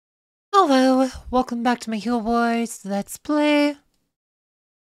welcome back to my Heal Boys. Let's play.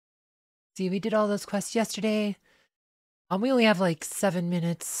 See, we did all those quests yesterday. We only have like 7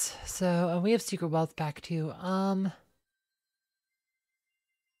 minutes, so we have Secret Wealth back too. I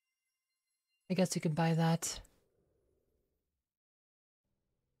guess we can buy that.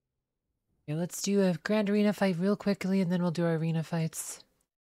 Yeah, let's do a Grand Arena fight real quickly, and then we'll do our arena fights.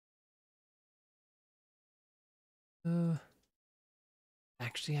 Ooh.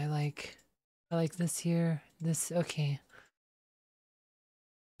 Actually, I like this here. This, okay.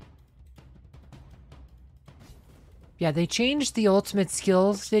 Yeah, they changed the ultimate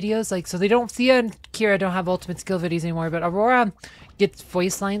skills videos, like, so they don't, Thea and Kira don't have ultimate skill videos anymore, but Aurora gets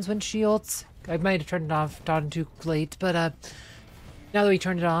voice lines when she ults. I might have turned it off, done too late, but, now that we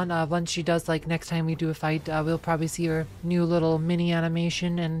turned it on, once she does, like, next time we do a fight, we'll probably see her new little mini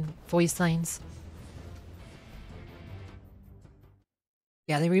animation and voice lines.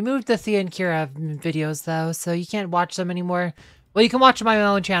 Yeah, they removed the Thea and Kira videos, though, so you can't watch them anymore. Well, you can watch them on my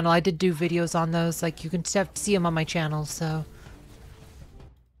own channel. I did do videos on those. Like, you can see them on my channel, so.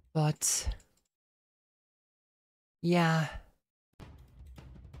 But. Yeah.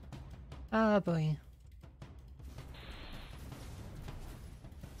 Oh, boy.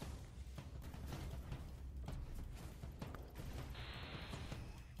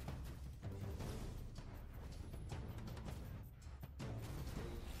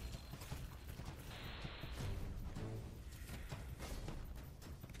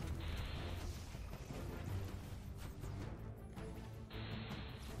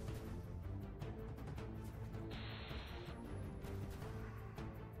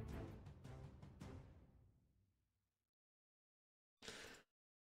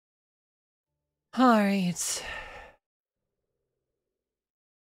 Alright.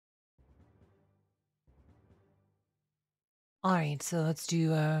 Alright, so let's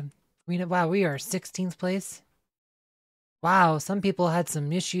do, wow, we are 16th place. Wow, some people had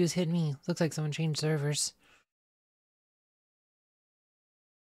some issues hit me. Looks like someone changed servers.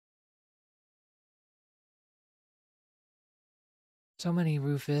 So many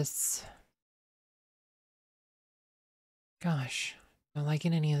Rufus. Gosh, not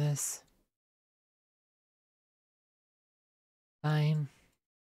liking any of this. Fine.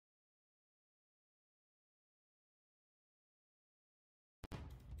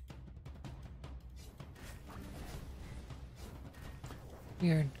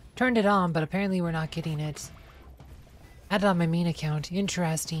 Weird. Turned it on, but apparently we're not getting it. Had it on my main account.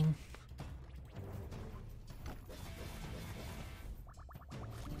 Interesting.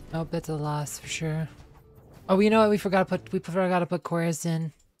 Oh, that's a loss for sure. Oh, you know what? We forgot to put chorus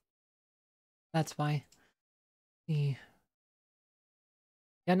in. That's why.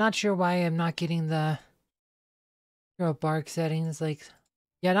 Yeah, not sure why I'm not getting the hero bark settings. Like,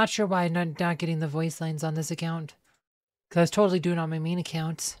 yeah, not sure why I'm not getting the voice lines on this account. Because I was totally doing it on my main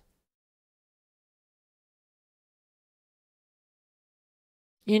account.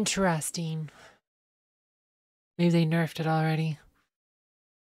 Interesting. Maybe they nerfed it already.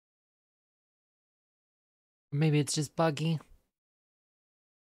 Or maybe it's just buggy.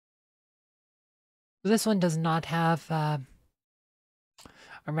 This one does not have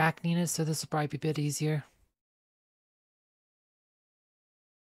arachniness, so this will probably be a bit easier.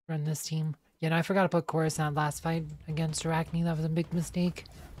 Run this team. Yeah, no, I forgot to put chorus in that last fight against Arachne. That was a big mistake.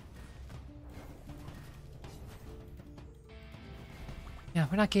 Yeah,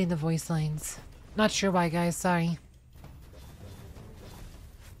 we're not getting the voice lines. Not sure why, guys. Sorry.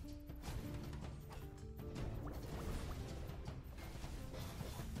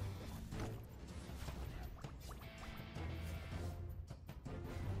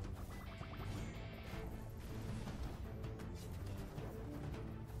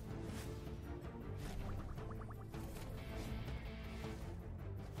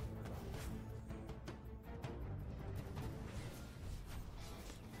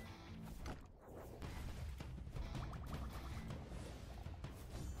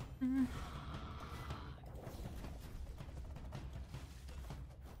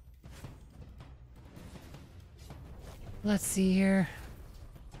 Let's see here.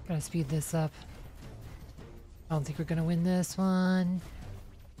 Gotta speed this up. I don't think we're gonna win this one.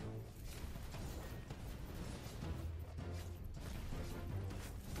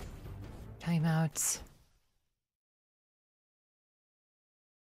 Timeouts.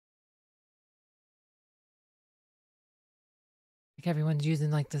 Like everyone's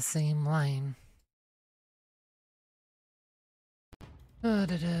using like the same line. Oh,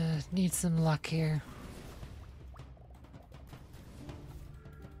 need some luck here.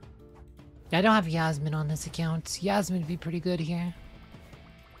 I don't have Yasmin on this account. Yasmin would be pretty good here.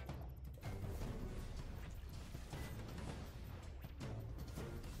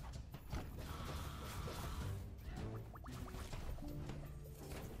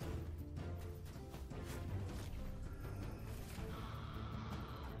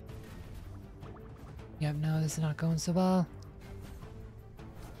 Yep, no, this is not going so well.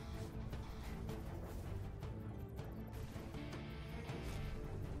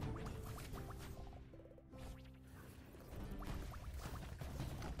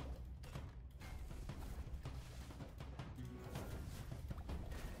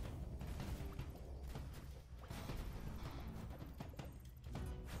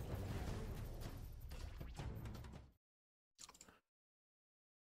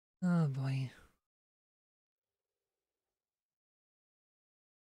 Oh boy.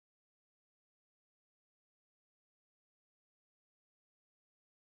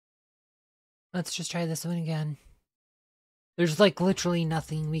 Let's just try this one again. There's like literally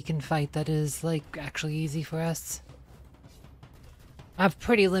nothing we can fight that is like actually easy for us. I have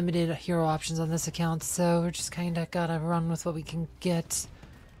pretty limited hero options on this account, so we're just kinda gotta run with what we can get.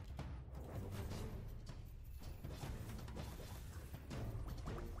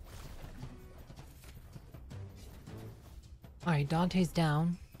 Alright, Dante's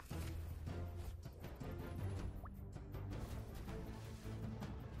down.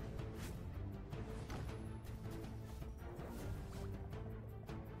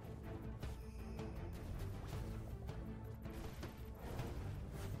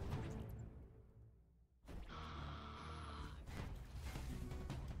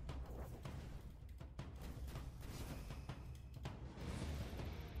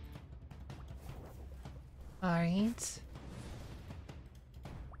 Alright.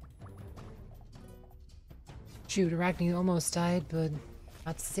 Shoot, Arachne almost died, but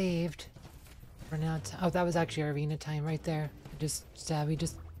not saved. We're not. Oh, that was actually our arena time right there. We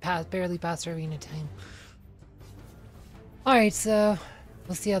just barely passed our arena time. Alright, so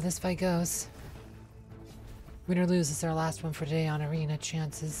we'll see how this fight goes. Win or lose is our last one for today on arena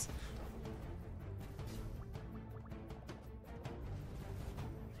chances.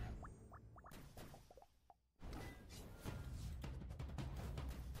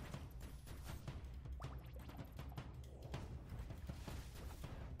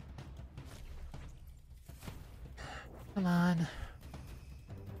 Come on.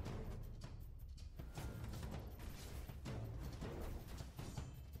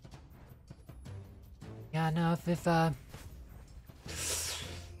 Yeah, no, if well,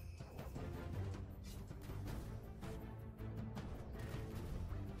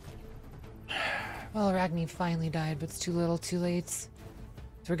 Arachne finally died, but it's too little, too late. So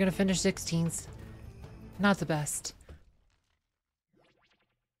we're gonna finish 16th. Not the best.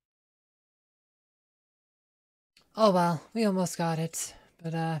 Oh well, we almost got it.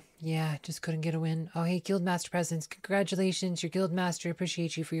 But yeah, just couldn't get a win. Oh hey, Guild Master Presents, congratulations, your Guild Master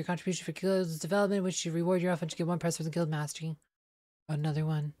appreciates you for your contribution for Guild's development, which should reward your offense to get one press for the Guild Mastery. Oh, another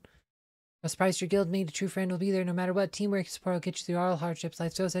one. No surprise your guild mate, a true friend will be there no matter what. Teamwork and support will get you through all hardships.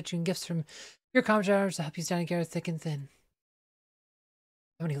 Life throws at you and gifts from your comrades to help you stand together thick and thin.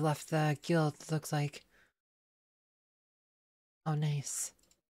 Somebody left the guild, looks like. Oh, nice.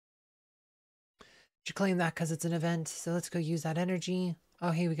 Should claim that because it's an event, so let's go use that energy.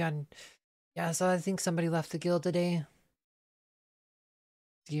 Oh, hey, we got... Yeah, so I think somebody left the guild today.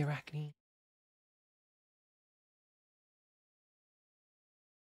 The Arachne.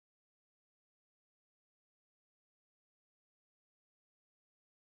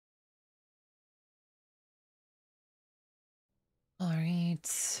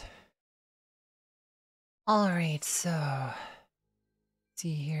 Alright. Alright, so...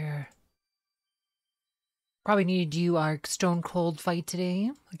 see here. Probably need to do our Stone Cold fight today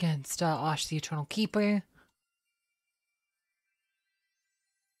against Osh the Eternal Keeper.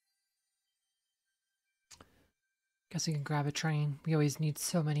 Guess we can grab a train. We always need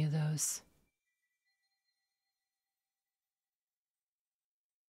so many of those.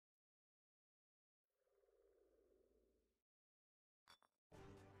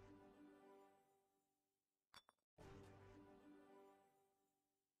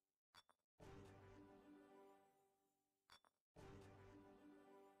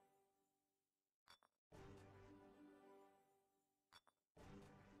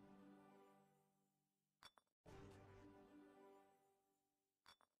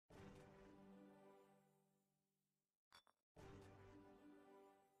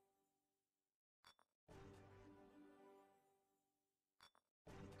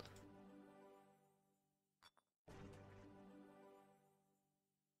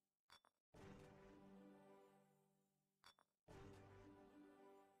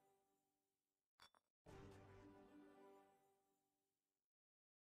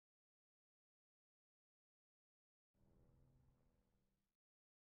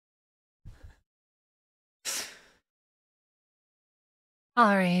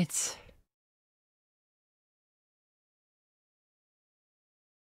 All right.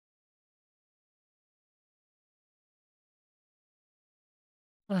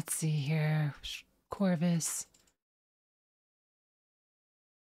 Let's see here. Corvus.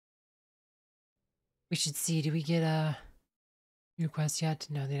 We should see. Do we get a new quest yet?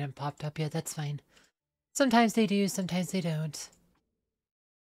 No, they haven't popped up yet. That's fine. Sometimes they do, sometimes they don't. Let's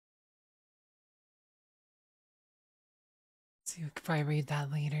see, we could probably read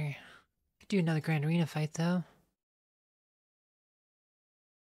that later. Could do another Grand Arena fight though.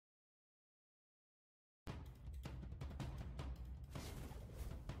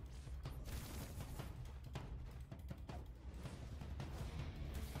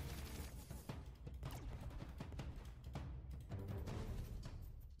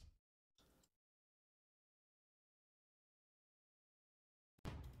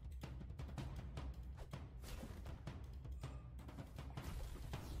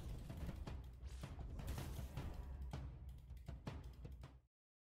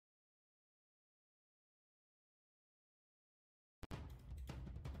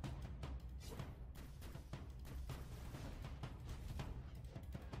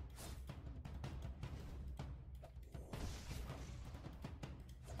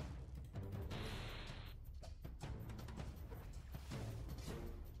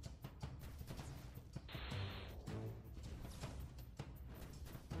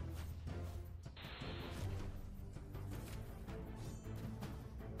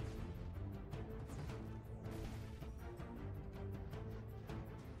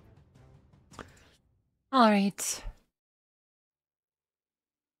 All right.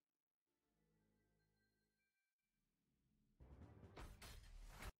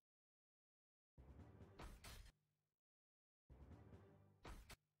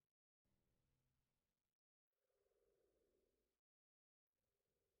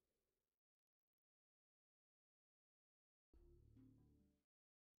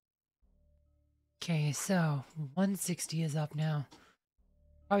 Okay, so 160 is up now.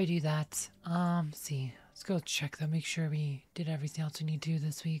 Probably do that. Let's see. Let's go check that. Make sure we did everything else we need to do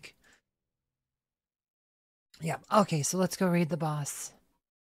this week. Yeah. Okay, so let's go raid the boss.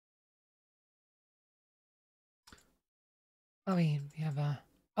 Oh, wait, we have a...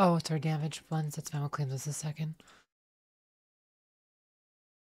 Oh, it's our damage ones. That's fine. We'll claim this a second.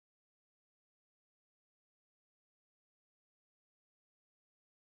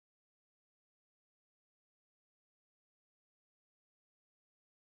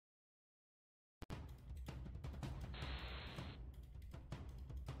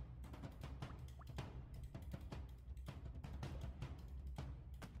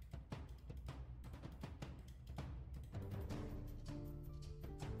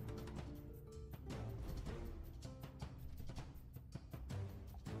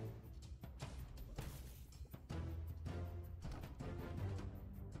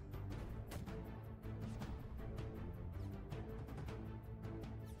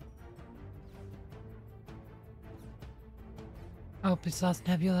 Oh, it's lost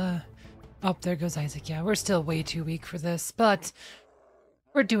Nebula. Oh, there goes Isaac. Yeah, we're still way too weak for this, but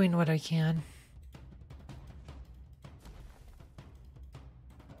we're doing what I can.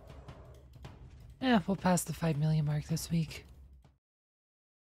 Yeah, we'll pass the 5 million mark this week.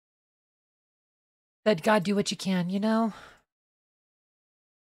 Let God do what you can, you know?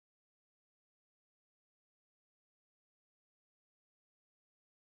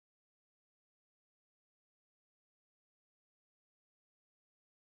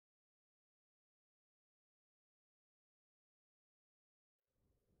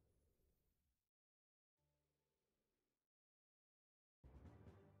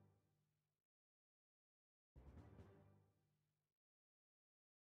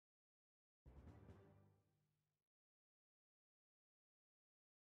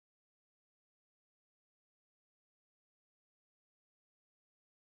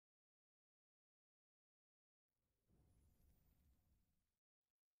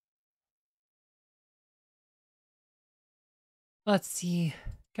 Let's see.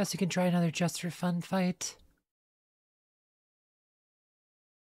 Guess we can try another just for fun fight.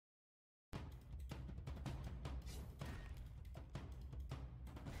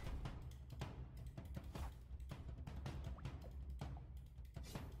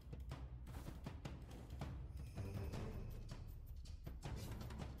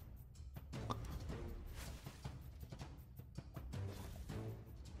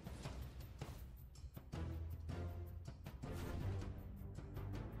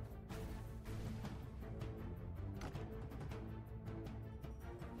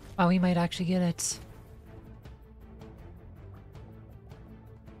 Oh, we might actually get it.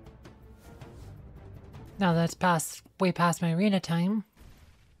 Now that's way past my arena time.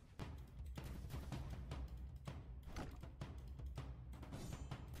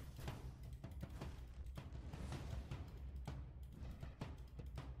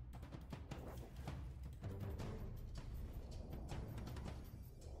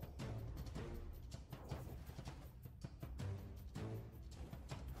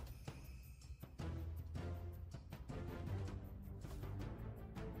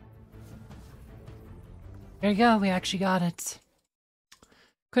 There you go, we actually got it.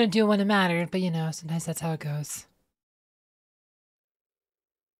 Couldn't do it when it mattered, but you know, sometimes that's how it goes.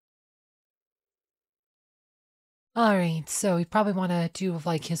 Alright, so we probably want to do,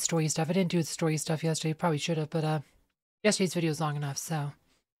 like, his story stuff. I didn't do the story stuff yesterday, probably should have, but, yesterday's video was long enough, so.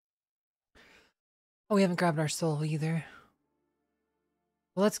 Oh, we haven't grabbed our soul either.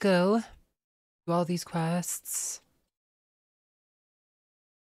 Well, let's go do all these quests.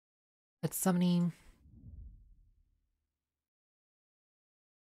 Let's summoning.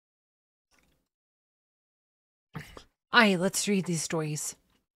 Alright, let's read these stories.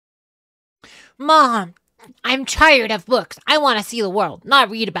 Mom, I'm tired of books. I want to see the world, not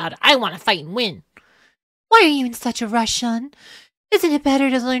read about it. I want to fight and win. Why are you in such a rush, son? Isn't it better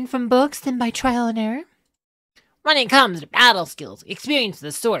to learn from books than by trial and error? When it comes to battle skills, experience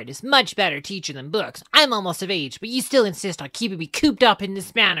with the sword is much better teacher than books. I'm almost of age, but you still insist on keeping me cooped up in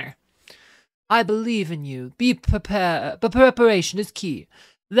this manner. I believe in you. Be prepared, but preparation is key.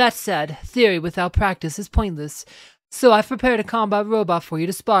 That said, theory without practice is pointless. So I've prepared a combat robot for you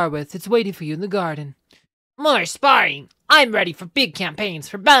to spar with. It's waiting for you in the garden. More sparring. I'm ready for big campaigns,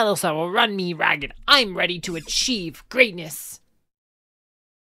 for battles that will run me ragged. I'm ready to achieve greatness.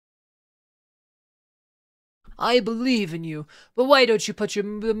 I believe in you, but why don't you put the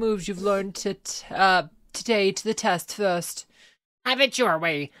moves you've learned today to the test first? Have it your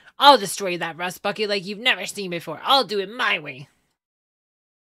way. I'll destroy that rust bucket like you've never seen before. I'll do it my way.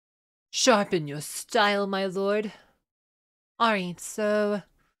 Sharpen your style, my lord. Alright, so...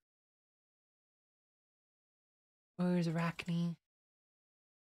 Where's Arachne?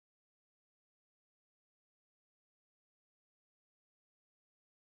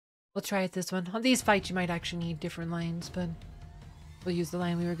 We'll try it this one. On these fights you might actually need different lines, but we'll use the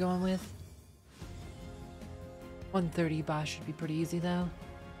line we were going with. 130 boss should be pretty easy though.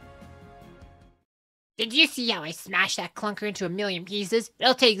 Did you see how I smashed that clunker into a million pieces?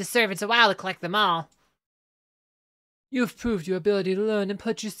 It'll take the servants a while to collect them all. You've proved your ability to learn and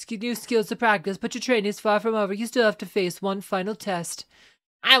put your new skills to practice, but your training is far from over. You still have to face one final test.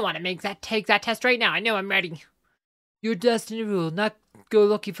 I want to take that test right now. I know I'm ready. Your destiny rule, not go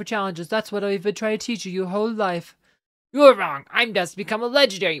looking for challenges. That's what I've been trying to teach you your whole life. You're wrong. I'm destined to become a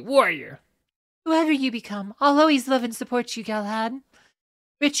legendary warrior. Whoever you become, I'll always love and support you, Galahad.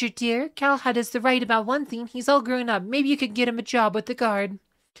 Richard, dear, Galahad is right about one thing. He's all grown up. Maybe you could get him a job with the guard.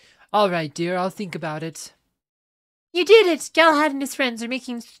 All right, dear. I'll think about it. You did it! Galahad and his friends are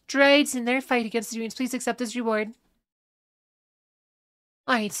making strides in their fight against the demons. Please accept this reward.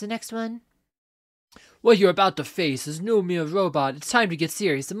 Alright, so next one. What you're about to face is no mere robot. It's time to get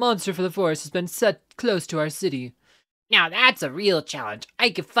serious. The monster for the forest has been set close to our city. Now that's a real challenge. I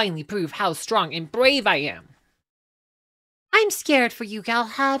can finally prove how strong and brave I am. I'm scared for you,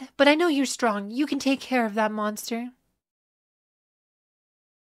 Galahad, but I know you're strong. You can take care of that monster.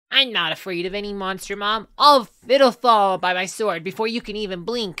 I'm not afraid of any monster, Mom. It'll fall by my sword before you can even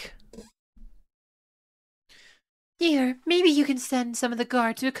blink. Dear, maybe you can send some of the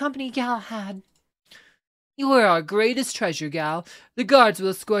guard to accompany Galahad. You are our greatest treasure, Gal. The guards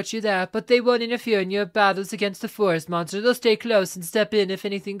will escort you there, but they won't interfere in your battles against the forest monster. They'll stay close and step in if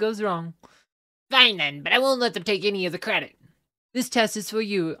anything goes wrong. Fine then, but I won't let them take any of the credit. This test is for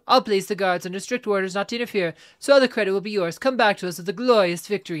you. I'll place the guards under strict orders not to interfere, so all the credit will be yours. Come back to us with a glorious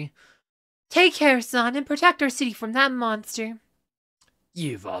victory. Take care, son, and protect our city from that monster.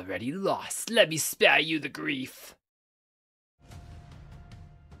 You've already lost. Let me spare you the grief.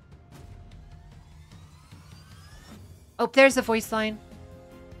 Oh, there's the voice line.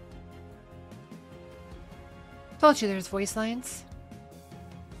 Told you there's voice lines.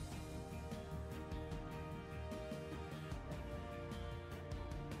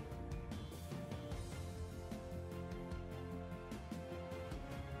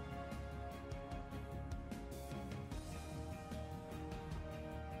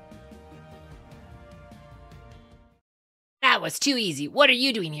 That was too easy. What are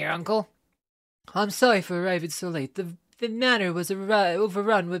you doing here, Uncle? I'm sorry for arriving so late. The manor was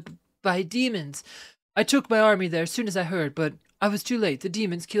overrun by demons. I took my army there as soon as I heard, but I was too late. The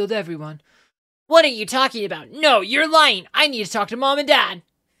demons killed everyone. What are you talking about? No, you're lying. I need to talk to Mom and Dad.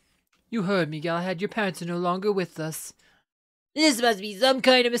 You heard me, Galahad. Your parents are no longer with us. This must be some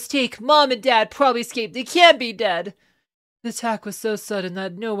kind of mistake. Mom and Dad probably escaped. They can't be dead. The attack was so sudden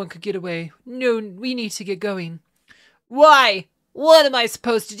that no one could get away. No, we need to get going. Why? What am I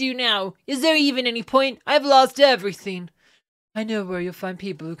supposed to do now? Is there even any point? I've lost everything. I know where you'll find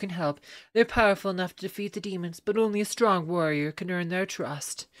people who can help. They're powerful enough to defeat the demons, but only a strong warrior can earn their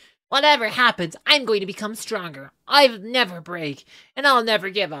trust. Whatever happens, I'm going to become stronger. I'll never break, and I'll never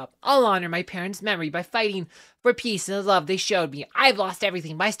give up. I'll honor my parents' memory by fighting for peace and the love they showed me. I've lost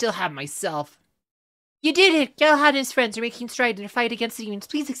everything, but I still have myself. You did it! Galahad and his friends are making strides in their fight against the demons.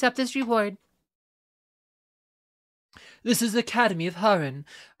 Please accept this reward. This is the Academy of Haran,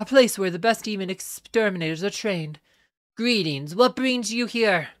 a place where the best demon exterminators are trained. Greetings, what brings you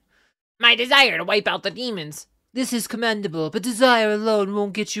here? My desire to wipe out the demons. This is commendable, but desire alone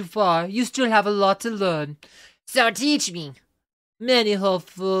won't get you far. You still have a lot to learn. So teach me. Many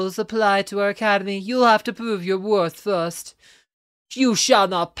hopefuls apply to our academy. You'll have to prove your worth first. You shall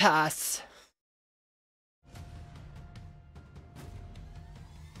not pass.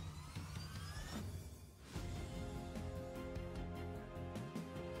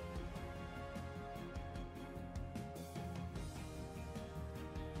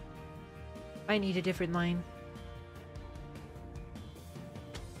 I need a different line.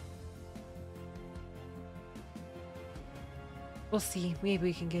 We'll see. Maybe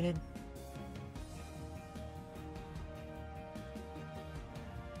we can get it.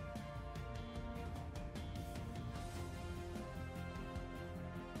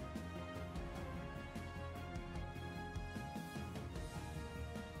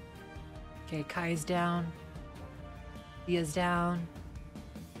 Okay, Kai's down. Thea's down.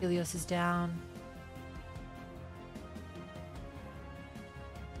 Helios is down.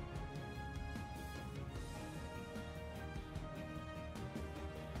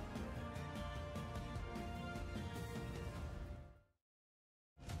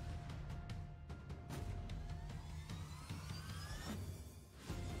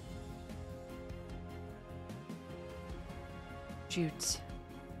 Shoot.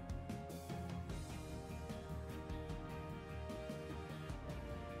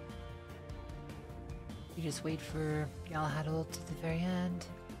 You just wait for Galahad ult at the very end.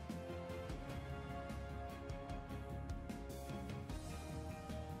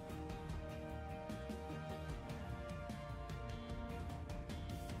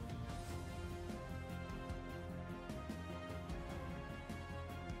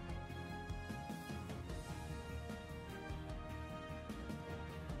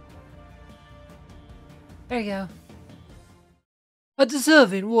 There you go. A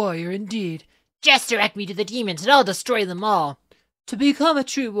deserving warrior indeed. Just direct me to the demons and I'll destroy them all. To become a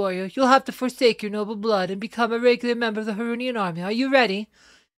true warrior, you'll have to forsake your noble blood and become a regular member of the Harunian army. Are you ready?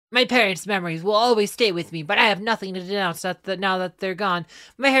 My parents' memories will always stay with me, but I have nothing to denounce now that they're gone.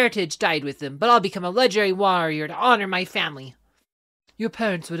 My heritage died with them, but I'll become a legendary warrior to honor my family. Your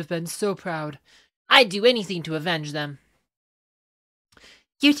parents would have been so proud. I'd do anything to avenge them.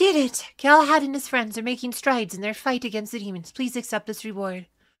 You did it! Galahad and his friends are making strides in their fight against the demons. Please accept this reward.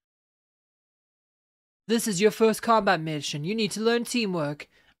 This is your first combat mission. You need to learn teamwork.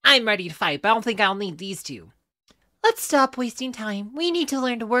 I'm ready to fight, but I don't think I'll need these two. Let's stop wasting time. We need to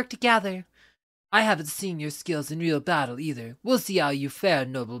learn to work together. I haven't seen your skills in real battle either. We'll see how you fare,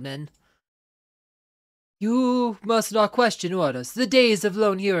 noblemen. You must not question orders. The days of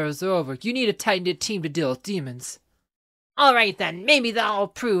lone heroes are over. You need a tight-knit team to deal with demons. Alright then, maybe that'll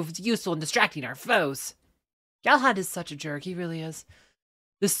prove useful in distracting our foes. Galahad is such a jerk, he really is.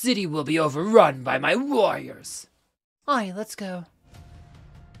 The city will be overrun by my warriors. Aye, let's go.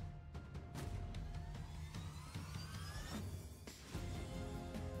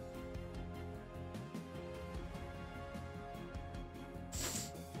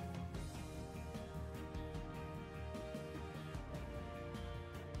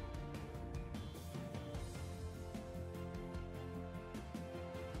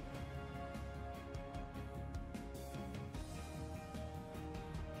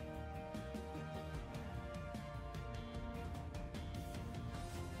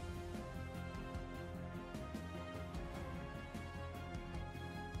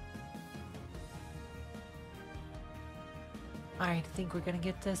 Alright, I think we're gonna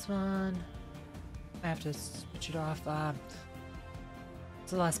get this one. I have to switch it off.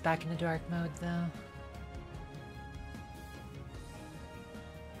 It's the last back in the dark mode though.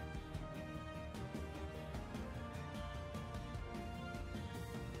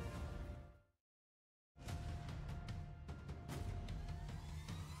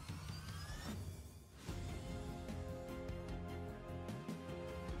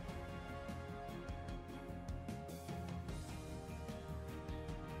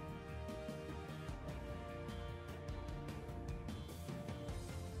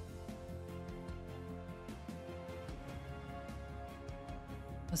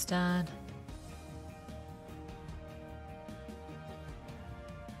 Almost done.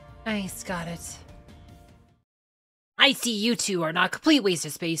 Nice, got it. I see you two are not a complete waste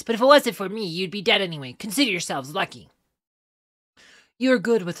of space, but if it wasn't for me, you'd be dead anyway. Consider yourselves lucky. You're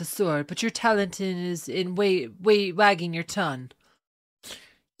good with a sword, but your talent is in wagging your tongue.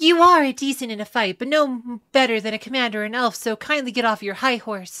 You are decent in a fight, but no better than a commander or an elf, so kindly get off your high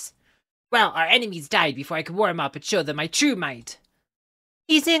horse. Well, our enemies died before I could warm up and show them my true might.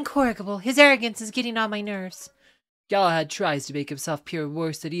 He's incorrigible. His arrogance is getting on my nerves. Galahad tries to make himself appear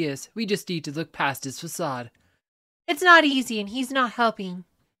worse than he is. We just need to look past his facade. It's not easy, and he's not helping.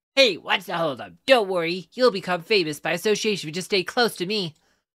 Hey, what's the holdup? Don't worry, you'll become famous by association if you just stay close to me.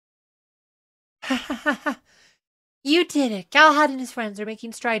 Ha ha ha ha. You did it. Galahad and his friends are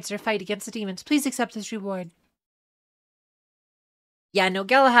making strides in their fight against the demons. Please accept this reward. Yeah, no,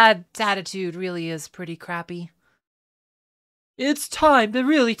 Galahad's attitude really is pretty crappy. It's time to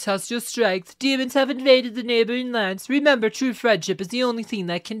really test your strength. Demons have invaded the neighboring lands. Remember, true friendship is the only thing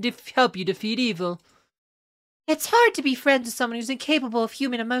that can help you defeat evil. It's hard to be friends with someone who's incapable of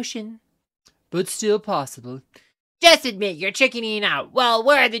human emotion. But still possible. Just admit you're chickening out. Well,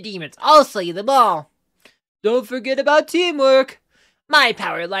 where are the demons? I'll slay them all. Don't forget about teamwork. My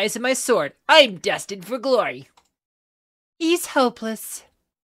power lies in my sword. I'm destined for glory. He's hopeless.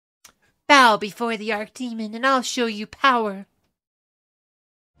 Bow before the Archdemon, and I'll show you power.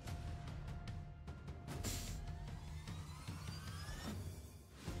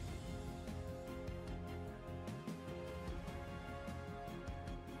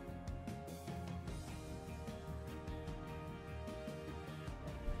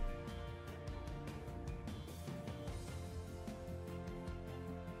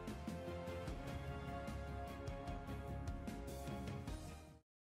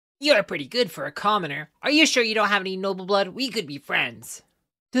 You're pretty good for a commoner. Are you sure you don't have any noble blood? We could be friends.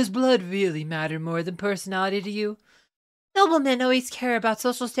 Does blood really matter more than personality to you? Noblemen always care about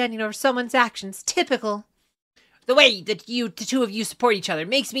social standing over someone's actions. Typical. The way that the two of you support each other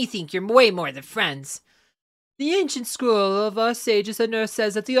makes me think you're way more than friends. The ancient scroll of our sages and nurse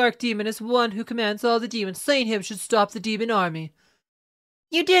says that the Archdemon is one who commands all the demons. Slaying him should stop the demon army.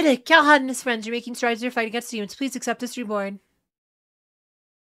 You did it. Galahad and his friends are making strides in their fight against demons. Please accept this reward.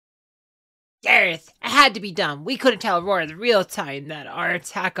 Gareth, it had to be done. We couldn't tell Aurora the real time that our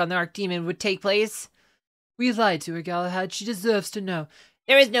attack on the Archdemon would take place. We lied to her, Galahad. She deserves to know.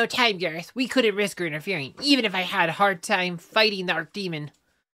 There is no time, Gareth. We couldn't risk her interfering, even if I had a hard time fighting the Archdemon.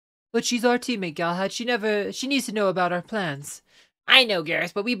 But she's our teammate, Galahad. She needs to know about our plans. I know,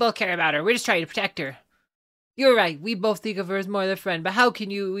 Gareth, but we both care about her. We're just trying to protect her. You're right. We both think of her as more than a friend, but how can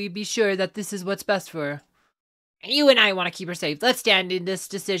we be sure that this is what's best for her? You and I want to keep her safe. Let's stand in this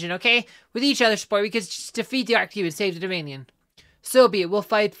decision, okay? With each other's support, we could just defeat the Archdemon and save the Dominion. So be it. We'll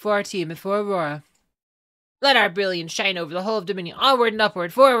fight for our team and for Aurora. Let our brilliance shine over the whole of Dominion. Onward and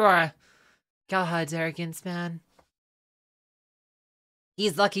upward for Aurora. Galahad's arrogance, man.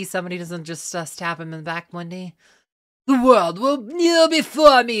 He's lucky somebody doesn't just stab him in the back one day. The world will kneel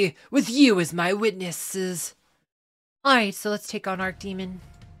before me, with you as my witnesses. Alright, so let's take on Archdemon.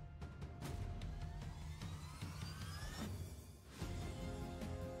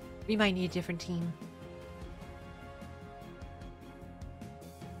 We might need a different team.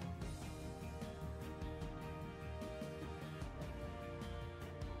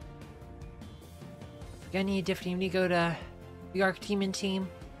 We're gonna need a different team. We need to go to the Archdemon team.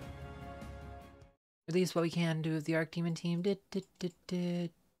 At least what we can do with the Archdemon team.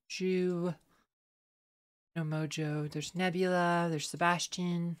 Jew. No Mojo. There's Nebula. There's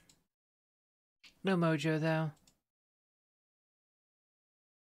Sebastian. No Mojo, though.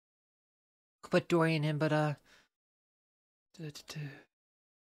 Could put Dorian in, but,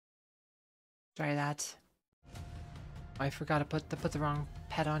 try that. Oh, I forgot to put the wrong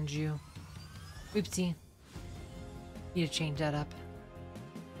pet on Jew. Oopsie. Need to change that up.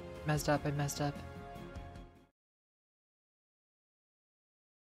 I messed up.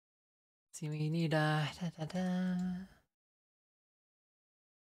 See, we need,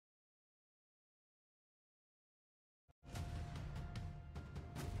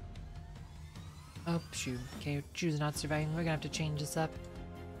 Oh, shoot. Okay, Jew's not surviving. We're gonna have to change this up.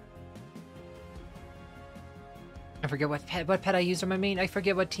 I forget what pet I used on my main. I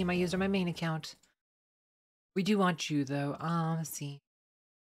forget what team I used on my main account. We do want Jew, though. Let's see.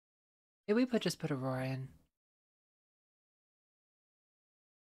 Maybe we just put Aurora in.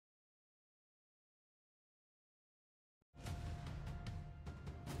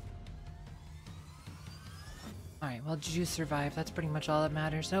 Alright, well, Jew survived. That's pretty much all that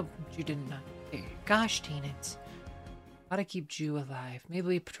matters. Nope, Jew didn't. Okay. Gosh dang it. Gotta keep Jew alive. Maybe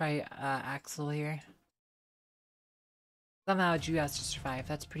we try Axel here. Somehow Jew has to survive.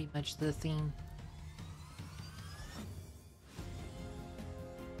 That's pretty much the theme.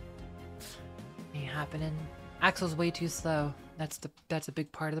 Ain't happening. Axel's way too slow. That's a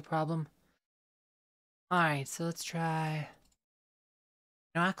big part of the problem. Alright, so let's try...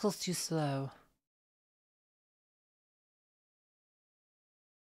 No, Axel's too slow.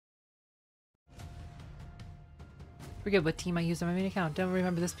 Forget what team I used on my main account. Don't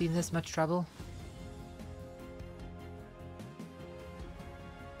remember this being this much trouble.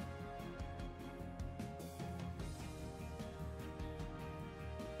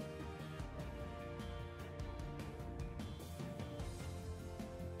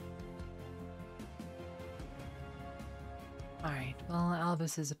 Alright, well,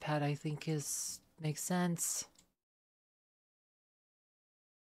 Albus is a pet, I think makes sense.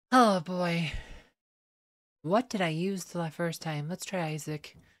 Oh boy. What did I use the first time? Let's try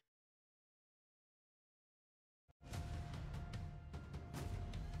Isaac.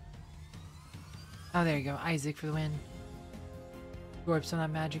 Oh, there you go. Isaac for the win. Absorb some of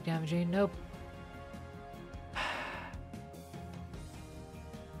that magic damage. Nope.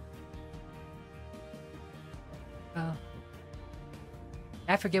 Well,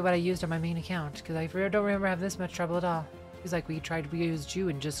 I forget what I used on my main account, because I don't remember having this much trouble at all. It's like we used Jew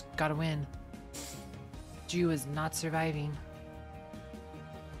and just got a win. Jew is not surviving.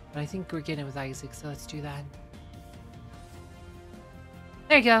 But I think we're getting it with Isaac, so let's do that.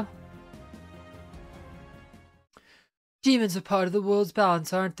 There you go. Demons are part of the world's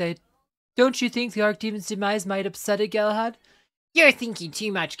balance, aren't they? Don't you think the Archdemon's demise might upset it, Galahad? You're thinking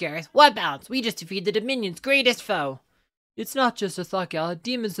too much, Gareth. What balance? We just defeated the Dominion's greatest foe. It's not just a thought, Galahad.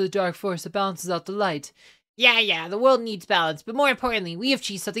 Demons are the dark force that balances out the light. Yeah, the world needs balance, but more importantly, we have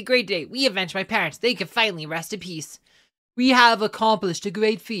achieved something great today. We avenged my parents. They can finally rest in peace. We have accomplished a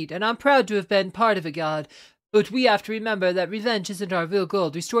great feat, and I'm proud to have been part of it, Galahad. But we have to remember that revenge isn't our real goal.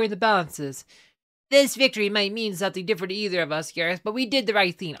 Restoring the balances. This victory might mean something different to either of us, Gareth, but we did the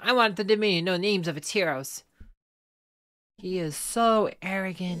right thing. I want the Dominion to know the names of its heroes. He is so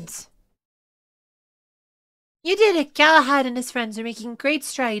arrogant. You did it! Galahad and his friends are making great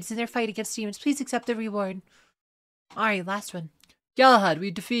strides in their fight against demons. Please accept the reward. Alright, last one. Galahad, we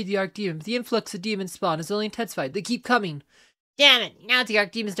defeated the Archdemon. But the influx of demon spawn is only intensified. They keep coming. Damn it! Now that the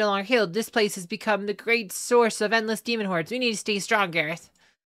Archdemon is no longer healed, this place has become the great source of endless demon hordes. We need to stay strong, Gareth.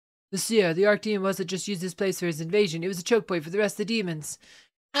 Monsieur, the Archdemon wasn't just used this place for his invasion. It was a choke point for the rest of the demons.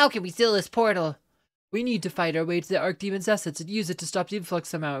 How can we seal this portal? We need to fight our way to the Archdemon's assets and use it to stop the influx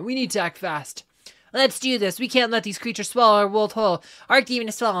somehow. We need to act fast. Let's do this. We can't let these creatures swallow our world whole. Archdemon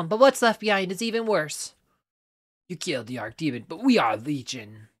is fallen, but what's left behind is even worse. You killed the Archdemon, but we are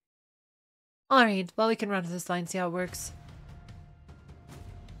Legion. Alright, well we can run to this line, see how it works.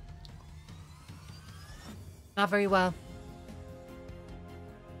 Not very well.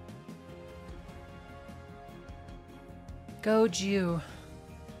 Go Jew.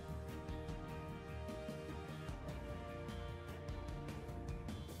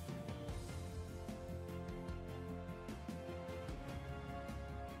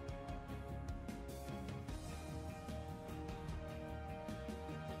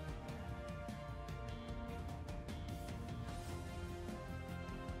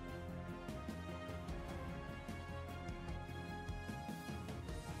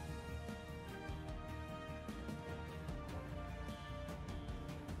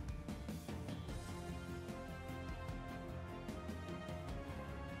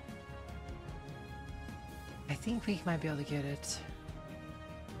 I think we might be able to get it.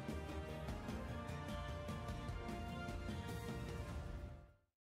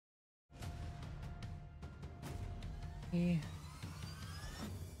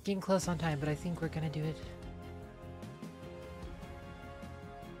 Getting close on time, but I think we're gonna do it.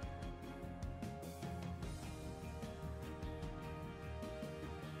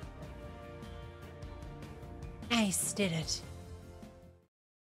 Nice, did it.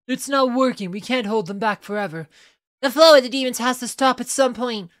 It's not working. We can't hold them back forever. The flow of the demons has to stop at some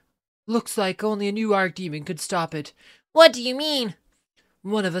point. Looks like only a new Archdemon could stop it. What do you mean?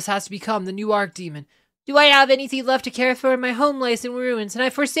 One of us has to become the new Archdemon. Do I have anything left to care for? My home lies in ruins, and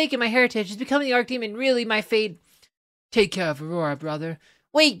I've forsaken my heritage. Is becoming the Archdemon really my fate? Take care of Aurora, brother.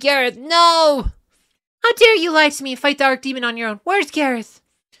 Wait, Gareth, no! How dare you lie to me and fight the Archdemon on your own? Where's Gareth?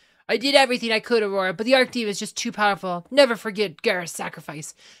 I did everything I could, Aurora, but the Archdemon is just too powerful. Never forget Gareth's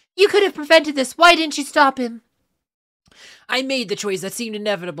sacrifice. You could have prevented this. Why didn't you stop him? I made the choice that seemed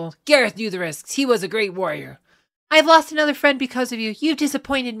inevitable. Gareth knew the risks. He was a great warrior. I've lost another friend because of you. You've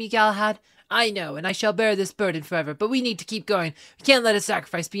disappointed me, Galahad. I know, and I shall bear this burden forever, but we need to keep going. We can't let his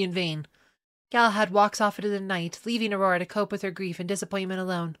sacrifice be in vain. Galahad walks off into the night, leaving Aurora to cope with her grief and disappointment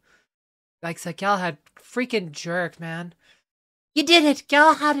alone. Like I said, Galahad, freaking jerk, man. You did it!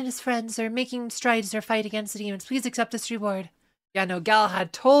 Galahad and his friends are making strides in their fight against the demons. Please accept this reward. Yeah, no,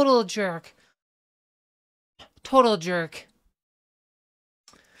 Galahad, total jerk. Total jerk.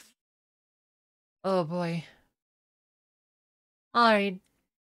 Oh boy. Alright.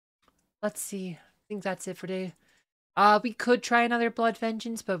 Let's see. I think that's it for today. We could try another Blood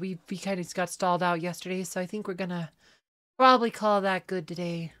Vengeance, but we kind of got stalled out yesterday, so I think we're gonna probably call that good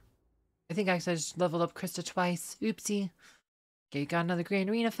today. I think I just leveled up Krista twice. Oopsie. Okay, got another Grand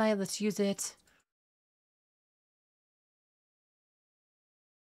Arena fight. Let's use it.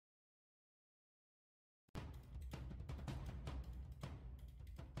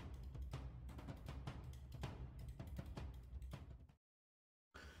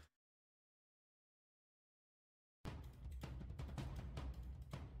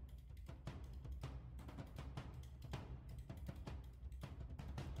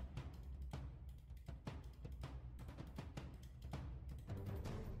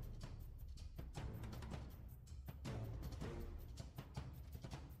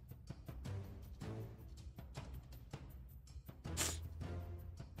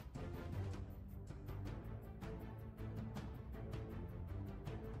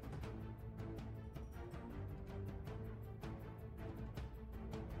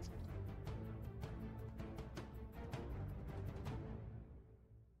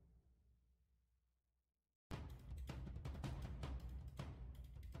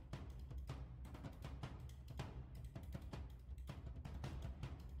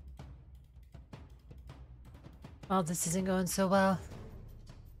 Well, this isn't going so well.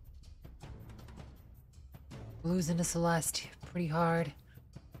 Losing to Celeste pretty hard.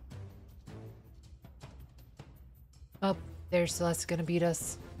 Oh, there's Celeste gonna beat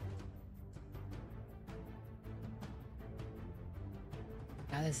us.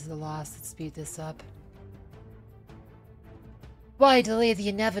 Yeah, this is a loss. Let's speed this up. Why delay the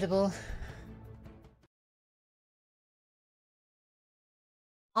inevitable?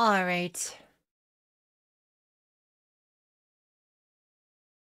 Alright.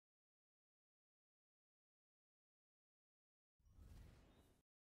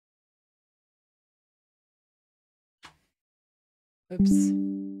 Oops.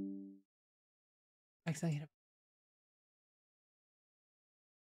 Accidentally hit him.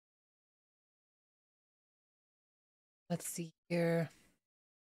 Let's see here.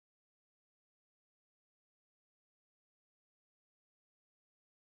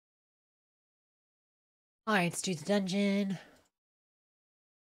 Alright, let's do the dungeon.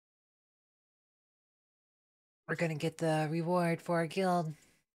 We're gonna get the reward for our guild.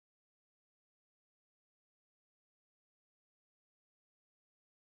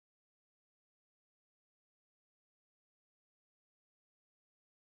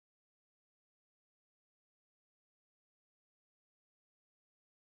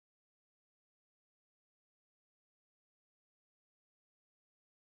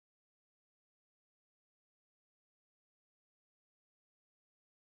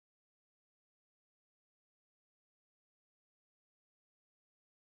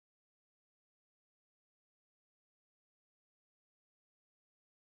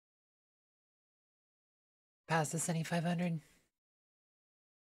 Pass the 7500.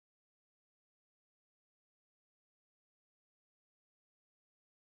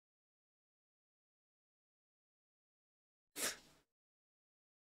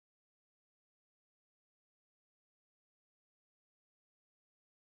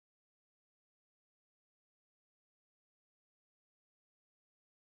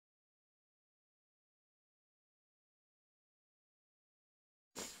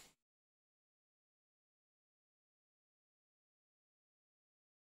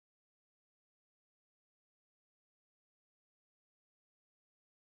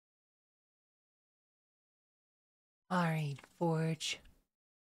 Alright, forge.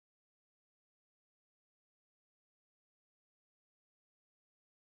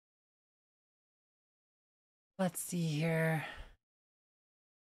 Let's see here.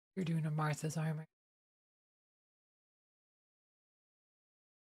 You're doing a Martha's armor.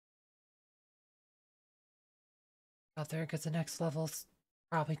 Out there because the next level's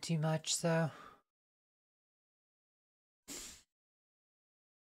probably too much, so.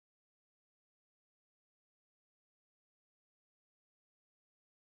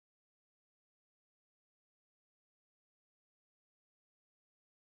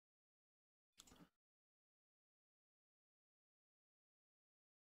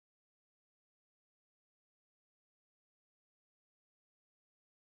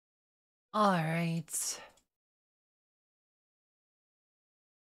 Alright.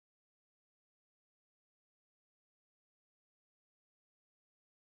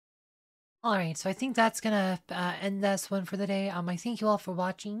 All right, so I think that's gonna end this one for the day. I thank you all for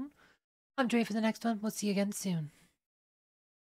watching. I'm Dre for the next one. We'll see you again soon.